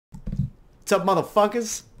What's up,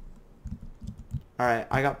 motherfuckers? Alright,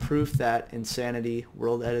 I got proof that Insanity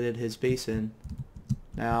world edited his base in.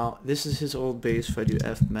 Now, this is his old base. If I do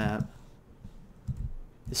fmap,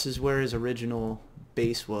 this is where his original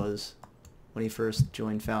base was when he first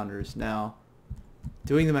joined Founders. Now,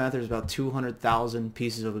 doing the math, there's about 200,000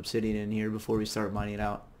 pieces of obsidian in here before we start mining it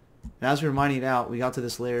out. And as we were mining it out, we got to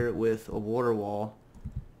this layer with a water wall,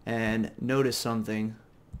 and noticed something,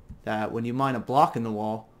 that when you mine a block in the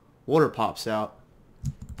wall, water pops out,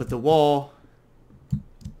 but the wall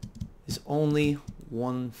is only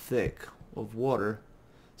 1 thick of water.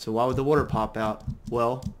 So why would the water pop out?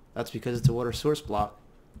 Well, that's because it's a water source block.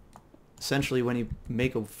 Essentially, when you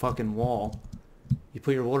make a fucking wall, you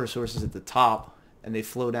put your water sources at the top and they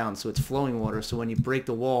flow down, so it's flowing water. So when you break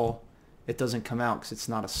the wall, it doesn't come out because it's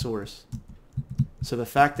not a source. So the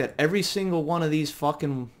fact that every single one of these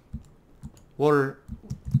fucking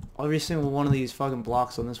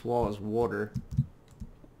blocks on this wall is water,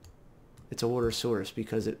 it's a water source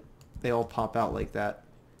because they all pop out like that.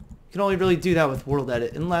 You can only really do that with World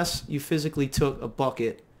Edit unless you physically took a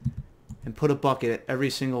bucket and put a bucket at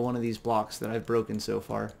every single one of these blocks that I've broken so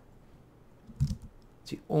far.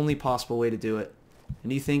 It's the only possible way to do it.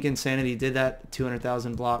 And you think Insanity did that?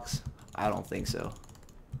 200,000 blocks? I don't think so.